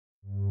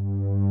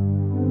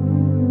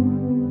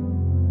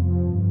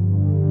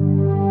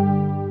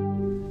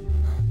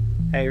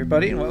Hey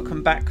everybody, and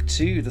welcome back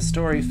to the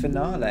story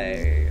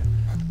finale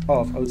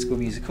of Old School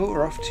Musical.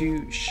 We're off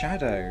to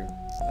Shadow.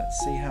 Let's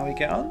see how we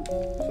get on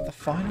for the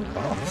final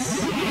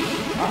boss.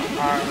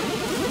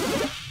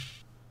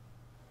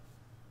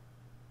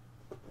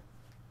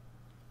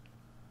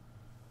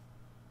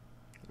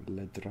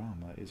 Le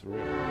drama is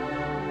real.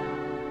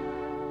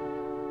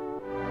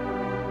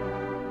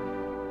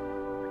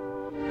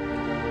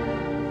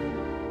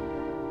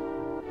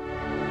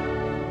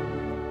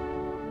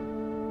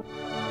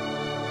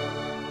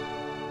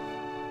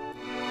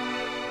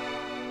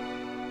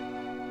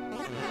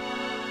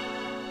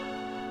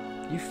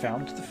 You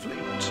found the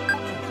flute.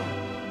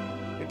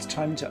 It's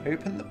time to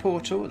open the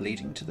portal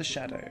leading to the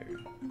shadow.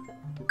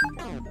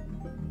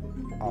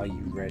 Are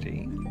you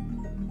ready?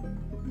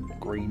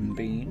 Green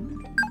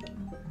bean?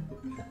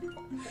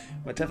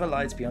 Whatever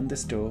lies beyond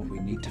this door, we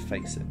need to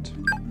face it.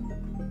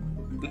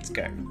 Let's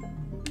go.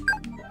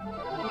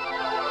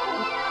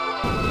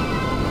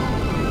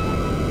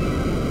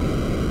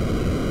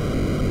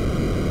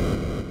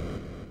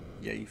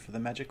 Yay for the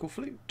magical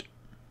flute.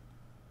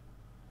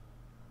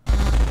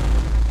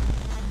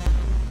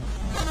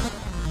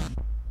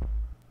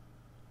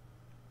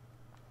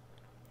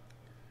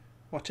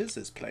 What is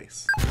this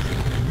place?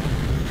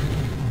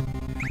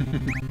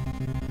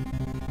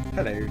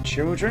 Hello,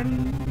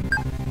 children.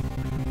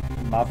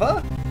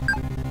 Mother?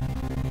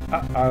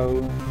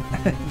 Uh-oh.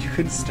 You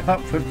can start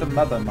with the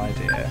mother, my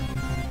dear.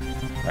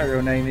 My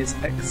real name is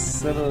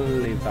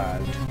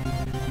Exilivad.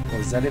 Or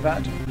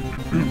Zelivad?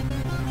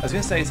 I was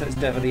going to say so it's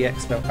Devilly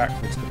X spelled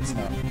backwards, but it's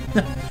not.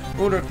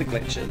 Ruler of the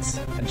Glitches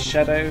and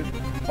Shadow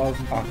of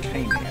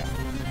Arcania.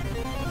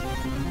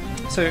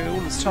 So all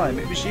this time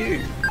it was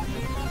you.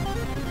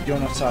 You're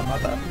not our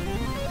mother.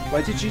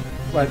 Why did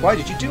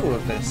you do all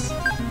of this?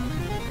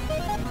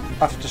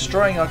 After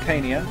destroying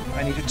Arcania,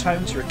 I needed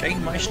time to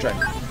regain my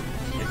strength.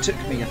 It took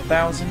me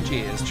 1,000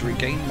 years to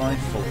regain my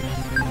form.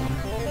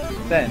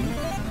 Then,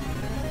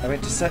 I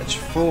went to search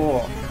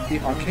for the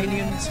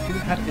Arcanians who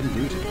had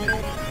eluded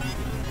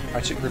me.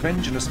 I took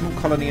revenge on a small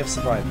colony of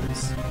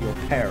survivors, your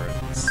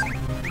parents.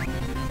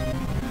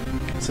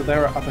 So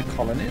there are other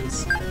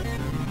colonies?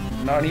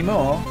 Not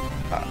anymore.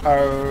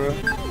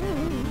 Uh-oh.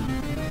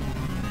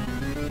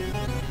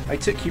 I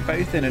took you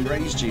both in and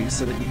raised you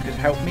so that you could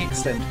help me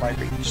extend my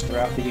reach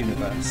throughout the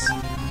universe.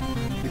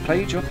 You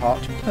played your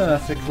part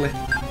perfectly.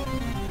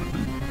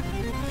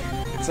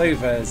 It's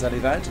over,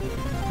 Zelivad.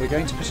 We're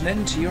going to put an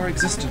end to your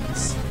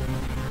existence.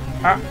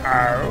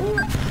 Uh-oh!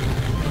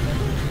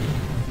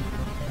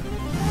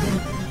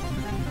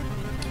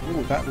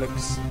 Ooh, that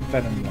looks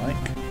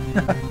venom-like.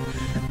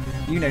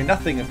 You know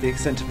nothing of the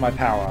extent of my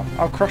power.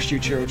 I'll crush you,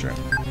 children.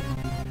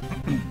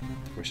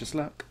 Wish us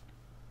luck.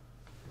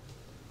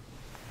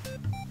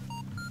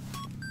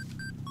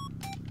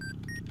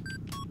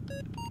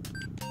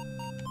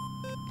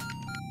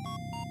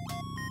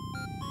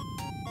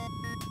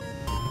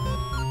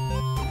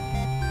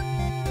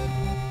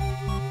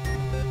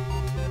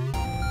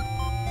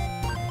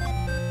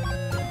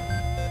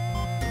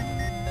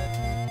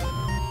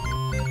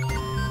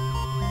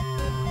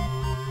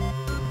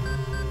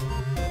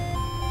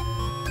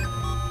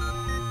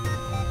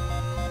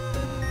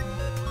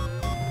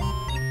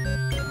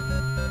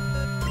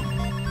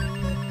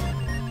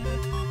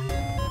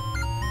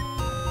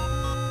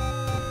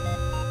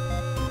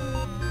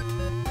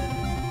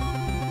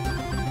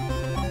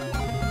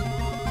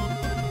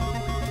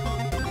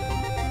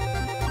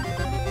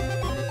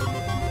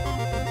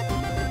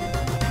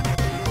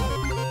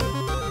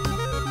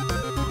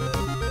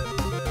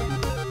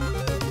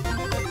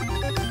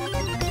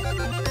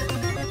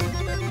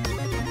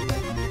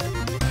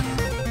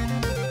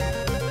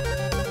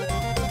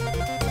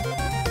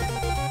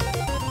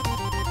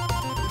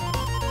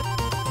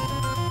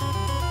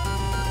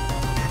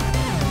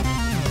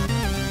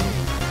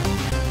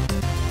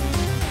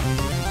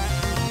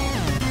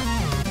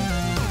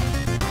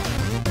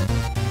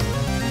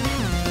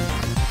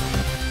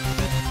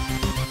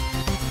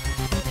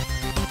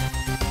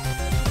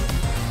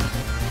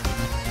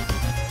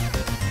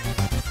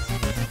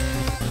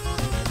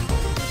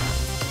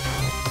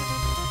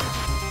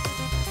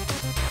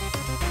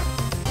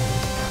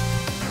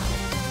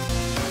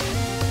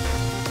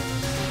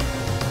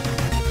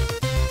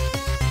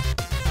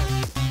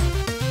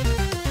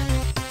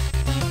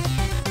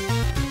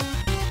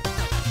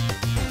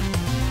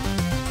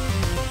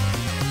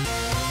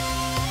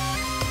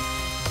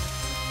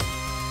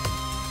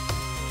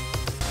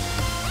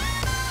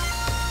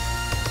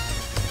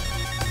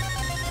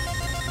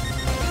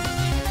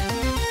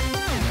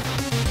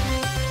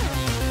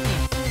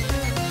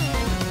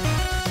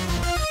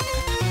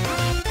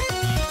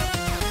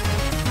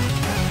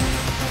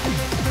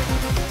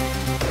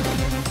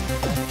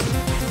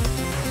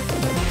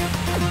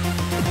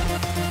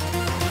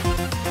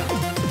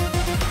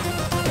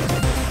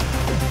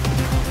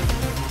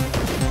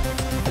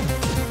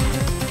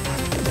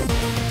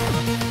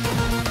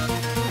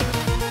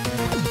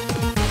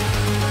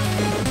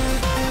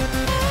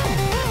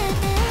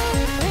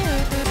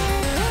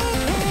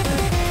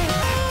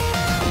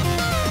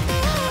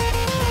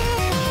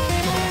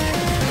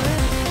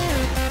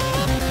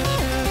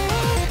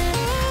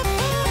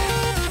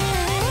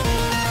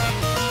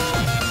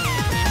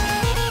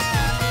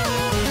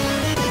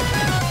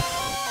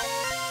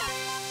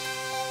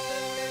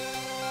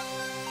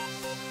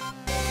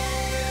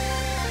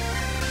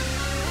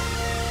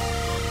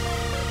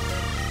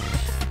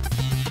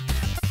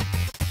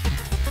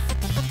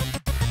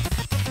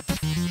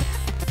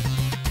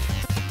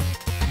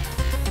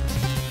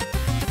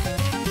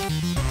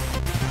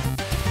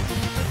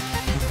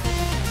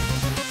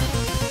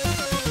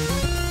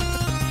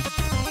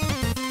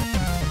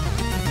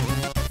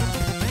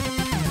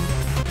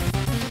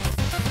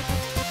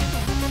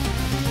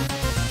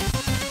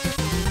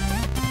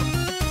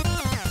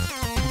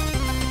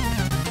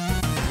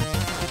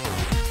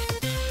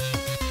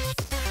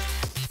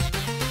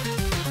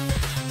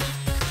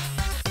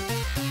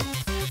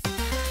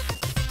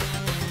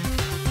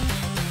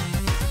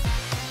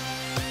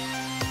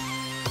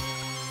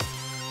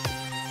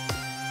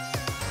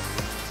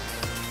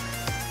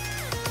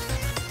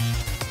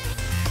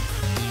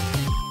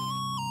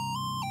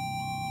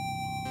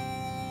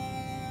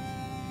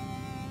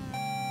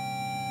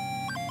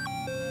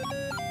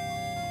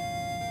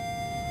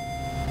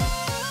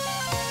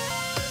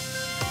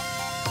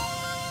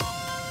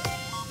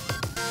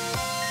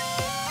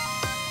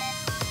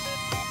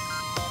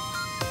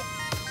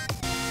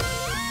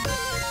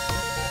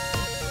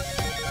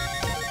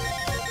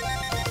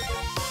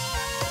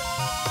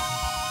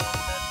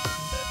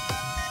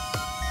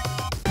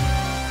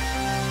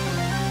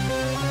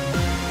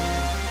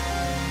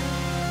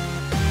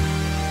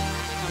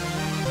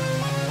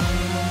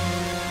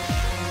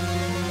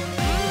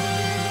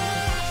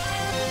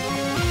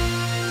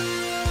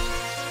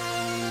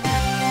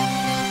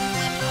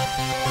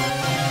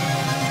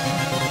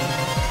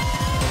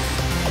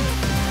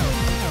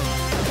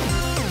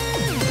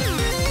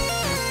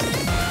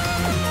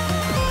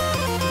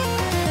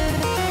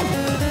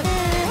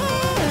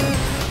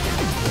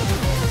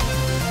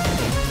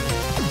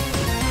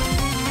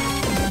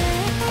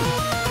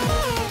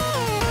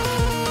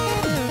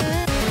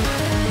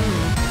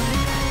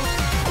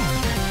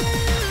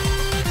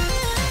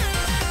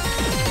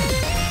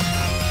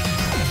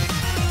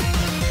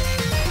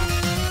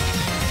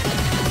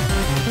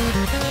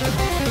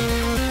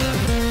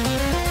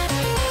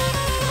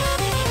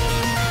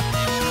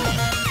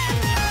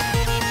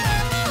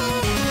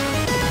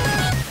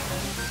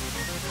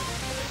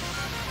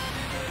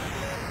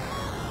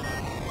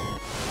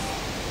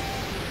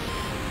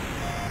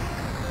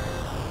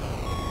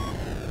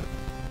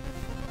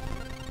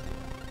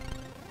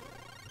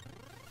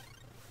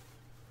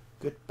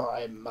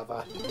 Goodbye,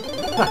 mother.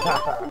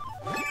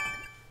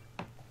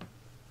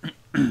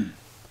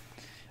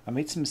 I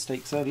made some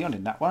mistakes early on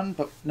in that one,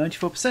 but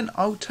 94%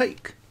 I'll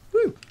take.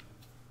 Woo!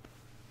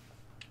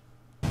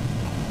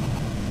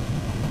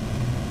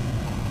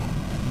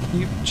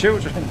 You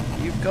children,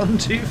 you've gone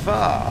too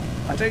far.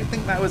 I don't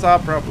think that was our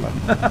problem.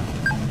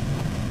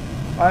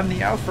 I'm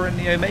the Alpha and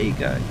the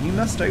Omega. You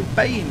must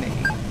obey me.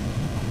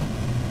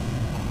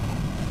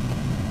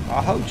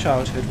 Our whole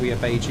childhood we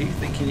obeyed you,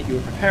 thinking that you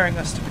were preparing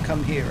us to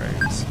become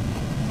heroes.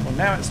 Well,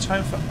 now it's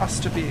time for us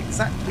to be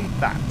exactly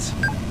that.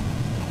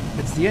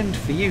 It's the end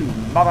for you,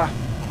 mother.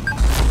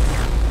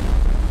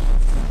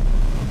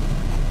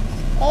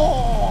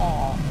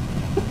 Oh!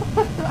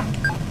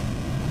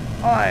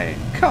 I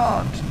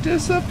can't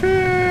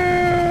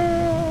disappear!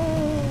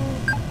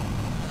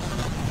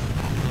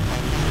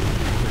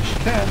 Wish you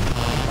can.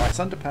 Nice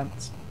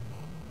underpants.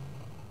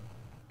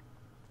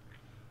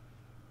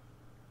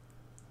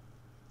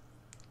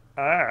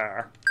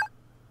 Ah.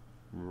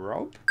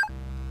 Rob?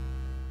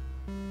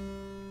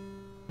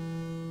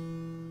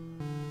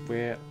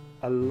 We're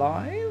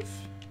alive?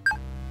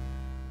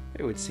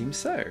 It would seem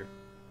so.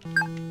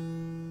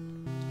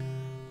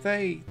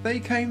 They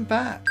came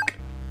back.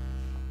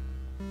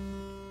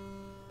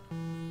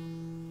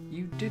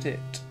 You did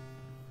it.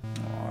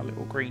 Oh,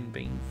 little green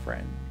bean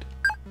friend.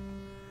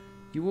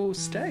 You all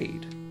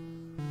stayed.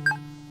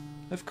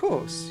 Of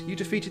course, you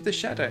defeated the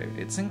Shadow.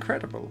 It's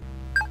incredible.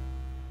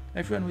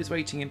 Everyone was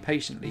waiting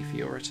impatiently for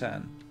your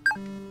return.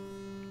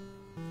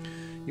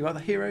 You are the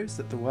heroes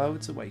that the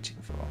worlds are waiting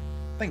for.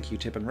 Thank you,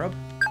 Tib and Rob.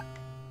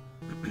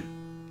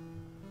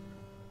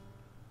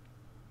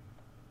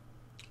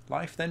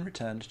 Life then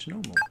returned to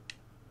normal.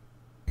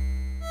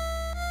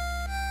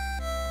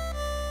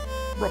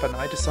 Rob and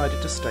I decided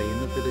to stay in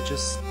the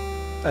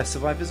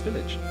survivors'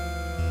 village.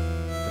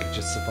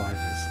 Villagers'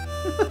 survivors.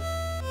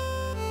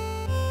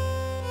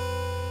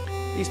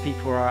 These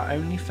people are our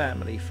only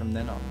family from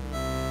then on.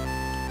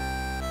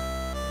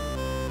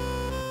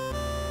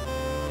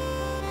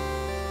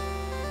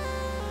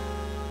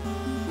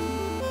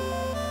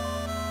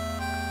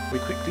 We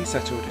quickly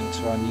settled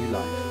into our new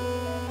life.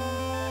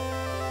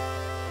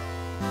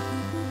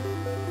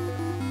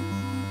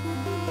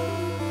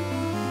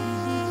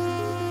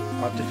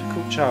 Our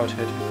difficult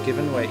childhood had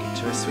given way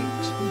to a sweet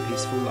and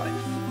peaceful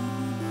life.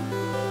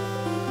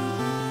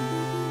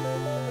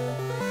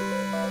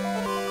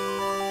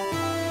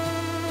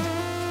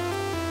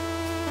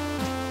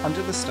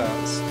 Under the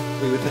stars,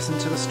 we would listen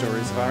to the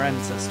stories of our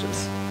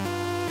ancestors.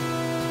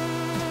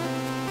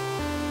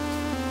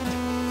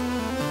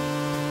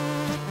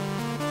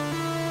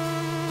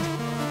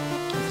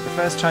 And for the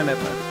first time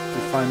ever,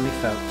 we finally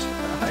felt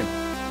at home.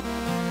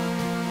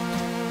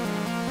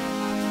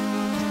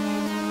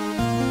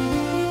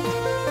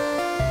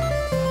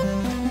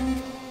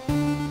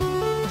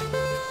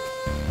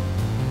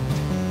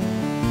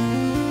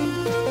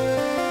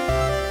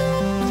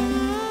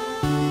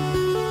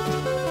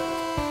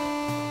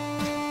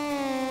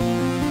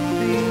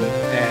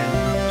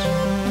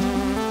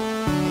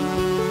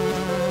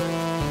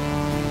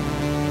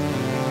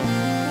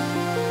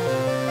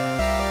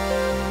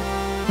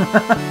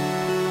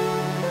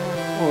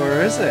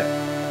 Or is it?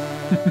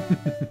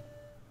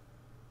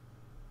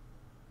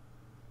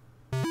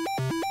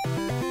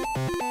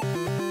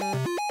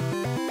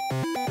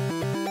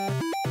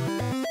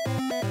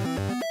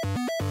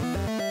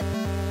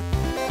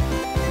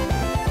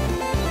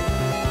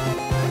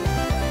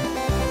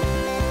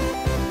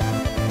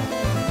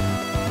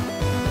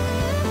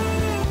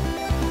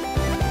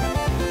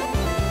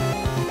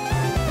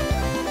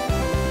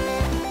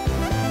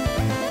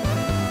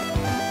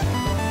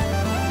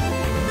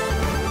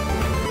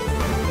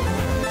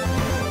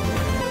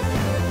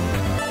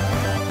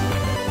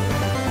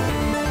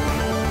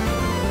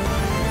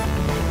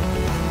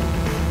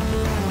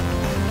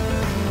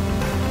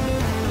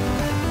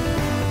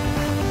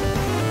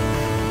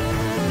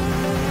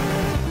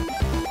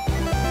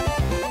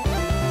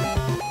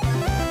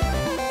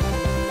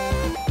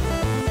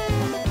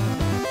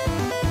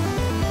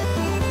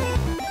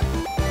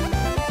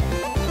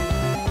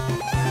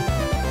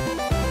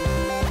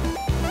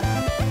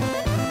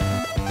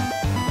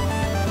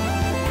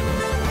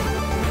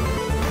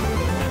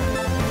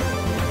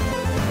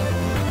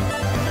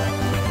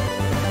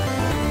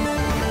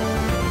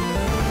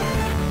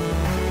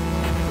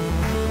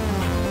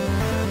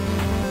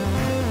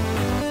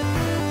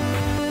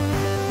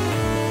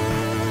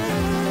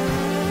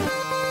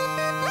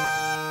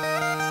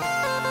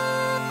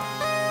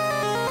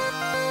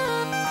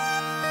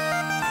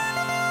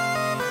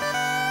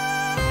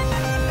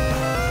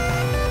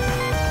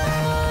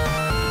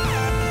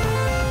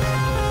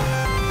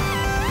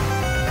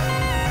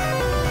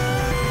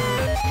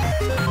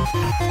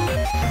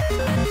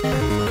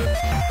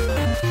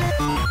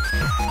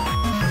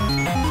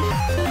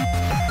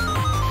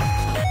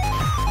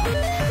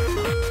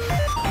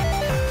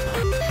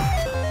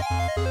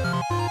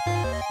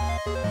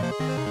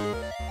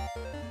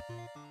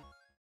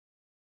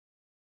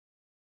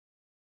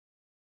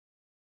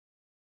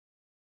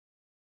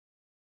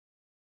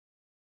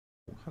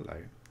 hello.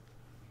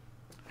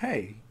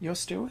 Hey, you're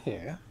still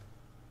here?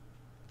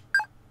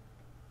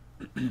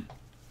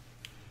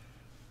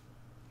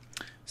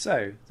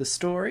 So, the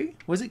story,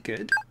 was it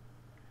good?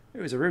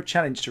 It was a real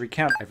challenge to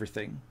recount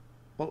everything.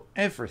 Well,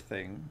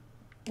 everything.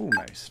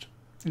 Almost.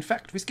 In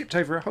fact, we skipped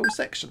over a whole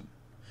section.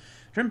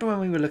 Remember when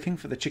we were looking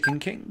for the Chicken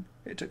King?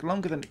 It took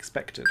longer than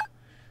expected.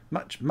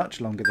 Much,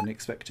 much longer than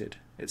expected.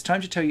 It's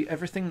time to tell you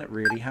everything that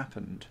really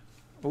happened.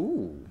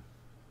 Ooh.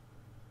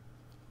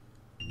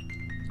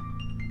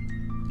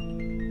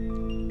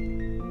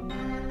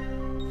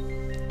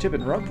 Tib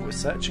and Rob were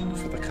searching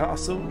for the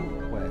castle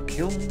where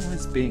Kiln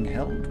was being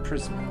held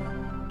prisoner.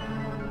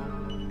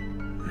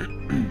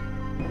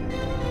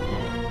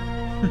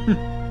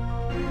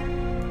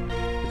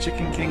 The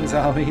Chicken King's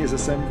army is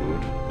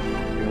assembled.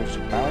 We ought to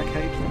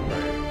barricade the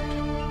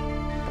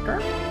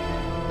road.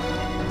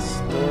 The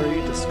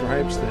story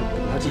describes their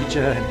bloody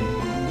journey.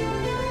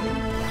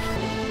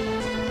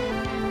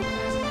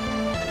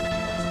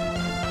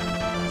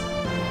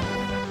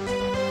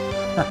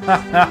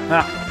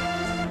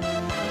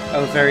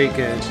 Oh, very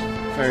good.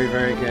 Very,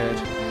 very good.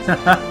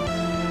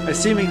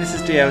 Assuming this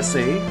is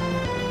DLC,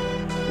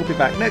 we'll be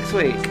back next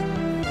week.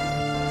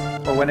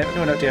 Or whenever,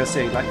 no, not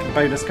DLC, like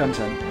bonus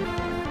content.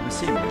 I'm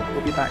assuming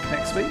we'll be back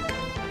next week.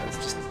 Let's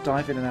just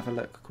dive in and have a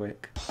look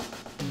quick.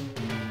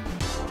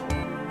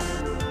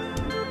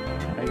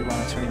 Oh, you want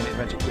a 20-minute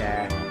adventure?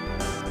 Yeah.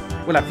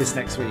 We'll have this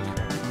next week.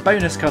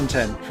 Bonus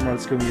content from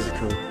Old School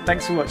Musical.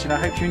 Thanks for watching. I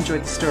hope you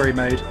enjoyed the story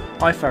mode.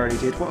 I thoroughly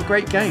did. What a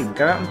great game.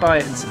 Go out and buy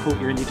it and support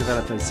your indie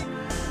developers.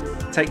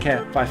 Take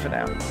care. Bye for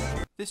now.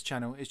 This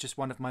channel is just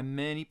one of my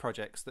many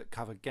projects that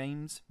cover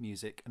games,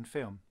 music and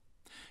film.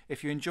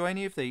 If you enjoy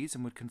any of these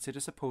and would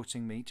consider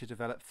supporting me to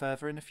develop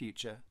further in the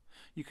future,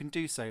 you can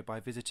do so by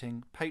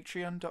visiting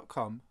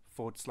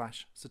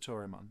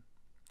patreon.com/Satorimon.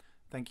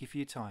 Thank you for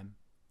your time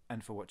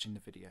and for watching the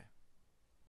video.